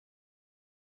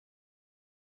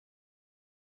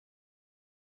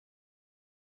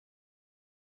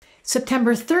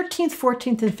September 13th,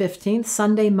 14th, and 15th,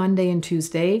 Sunday, Monday, and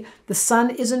Tuesday, the sun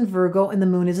is in Virgo and the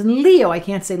moon is in Leo. I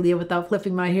can't say Leo without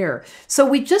flipping my hair. So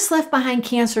we just left behind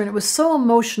Cancer, and it was so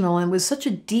emotional and it was such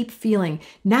a deep feeling.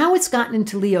 Now it's gotten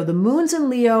into Leo. The moon's in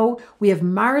Leo. We have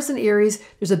Mars in Aries.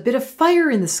 There's a bit of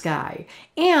fire in the sky.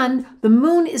 And the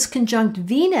moon is conjunct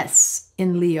Venus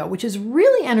in Leo, which is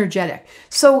really energetic.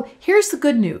 So here's the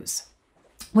good news.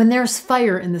 When there's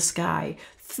fire in the sky,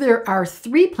 there are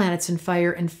 3 planets in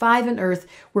fire and 5 in earth.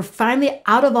 We're finally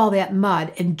out of all that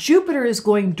mud, and Jupiter is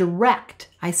going direct.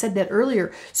 I said that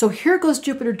earlier. So here goes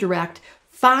Jupiter direct,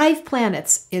 5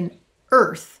 planets in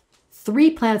earth,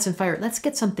 3 planets in fire. Let's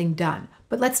get something done,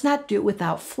 but let's not do it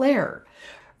without flair.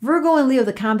 Virgo and Leo,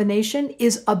 the combination,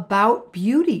 is about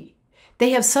beauty. They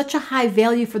have such a high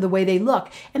value for the way they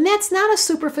look. And that's not a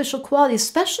superficial quality,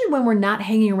 especially when we're not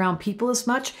hanging around people as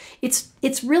much.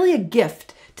 It's really a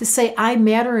gift to say I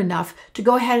matter enough to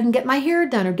go ahead and get my hair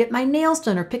done or get my nails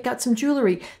done or pick out some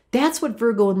jewelry. That's what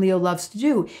Virgo and Leo loves to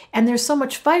do. And there's so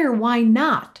much fire, why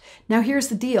not? Now here's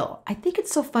the deal. I think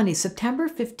it's so funny. September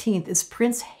 15th is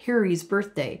Prince Harry's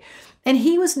birthday. And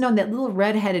he was known, that little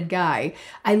red-headed guy.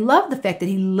 I love the fact that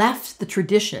he left the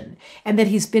tradition and that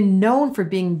he's been known for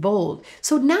being bold.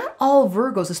 So not all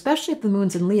Virgos, especially if the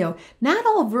moon's in Leo, not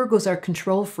all Virgos are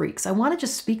control freaks. I want to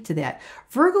just speak to that.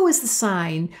 Virgo is the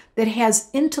sign that has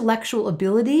intellectual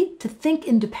ability to think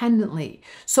independently.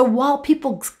 So while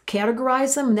people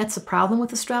categorize them, and that's the problem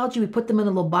with astrology, we put them in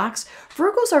a little box,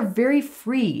 Virgos are very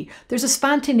free. There's a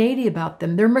spontaneity about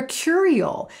them. They're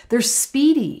mercurial. They're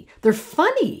speedy. They're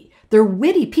funny. They're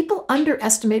witty. People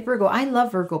underestimate Virgo. I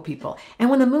love Virgo people. And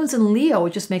when the moon's in Leo,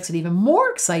 it just makes it even more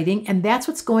exciting. And that's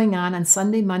what's going on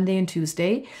Sunday, Monday, and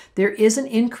Tuesday. There is an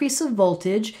increase of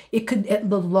voltage. It could, at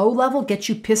the low level, get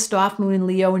you pissed off, moon in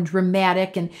Leo, and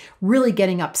dramatic and really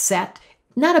getting upset.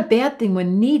 Not a bad thing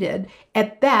when needed.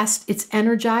 At best, it's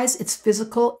energized, it's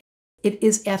physical, it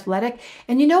is athletic.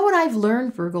 And you know what I've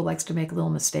learned? Virgo likes to make little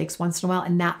mistakes once in a while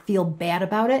and not feel bad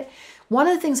about it. One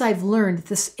of the things I've learned at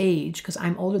this age, because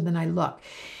I'm older than I look,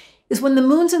 is when the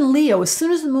moon's in Leo, as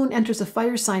soon as the moon enters a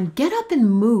fire sign, get up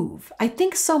and move. I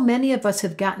think so many of us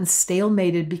have gotten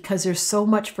stalemated because there's so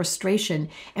much frustration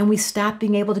and we stop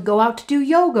being able to go out to do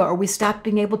yoga or we stop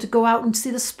being able to go out and see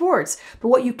the sports. But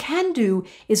what you can do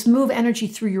is move energy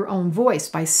through your own voice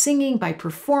by singing, by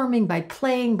performing, by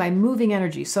playing, by moving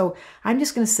energy. So I'm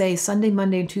just going to say Sunday,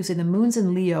 Monday, and Tuesday, the moon's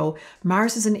in Leo,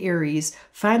 Mars is in Aries,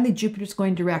 finally Jupiter's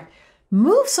going direct.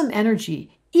 Move some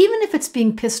energy. Even if it's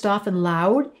being pissed off and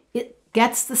loud, it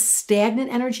gets the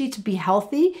stagnant energy to be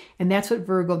healthy. And that's what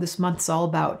Virgo this month's all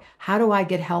about. How do I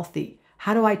get healthy?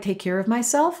 How do I take care of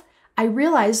myself? I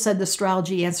realize, said the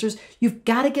Astrology Answers, you've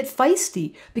got to get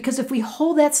feisty, because if we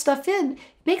hold that stuff in, it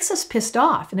makes us pissed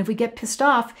off. And if we get pissed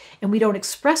off and we don't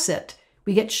express it,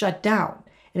 we get shut down.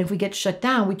 And if we get shut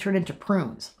down, we turn into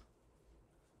prunes.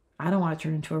 I don't want to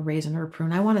turn into a raisin or a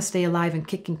prune. I want to stay alive and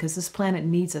kicking because this planet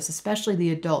needs us, especially the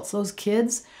adults. Those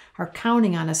kids are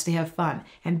counting on us to have fun.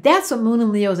 And that's what Moon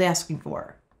and Leo is asking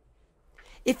for.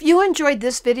 If you enjoyed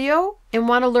this video and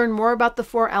want to learn more about the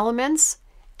 4 elements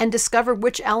and discover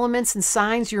which elements and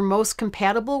signs you're most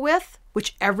compatible with,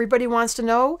 which everybody wants to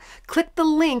know, click the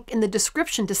link in the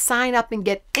description to sign up and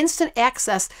get instant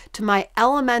access to my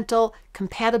Elemental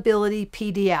Compatibility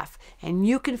PDF. And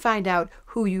you can find out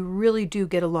who you really do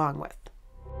get along with.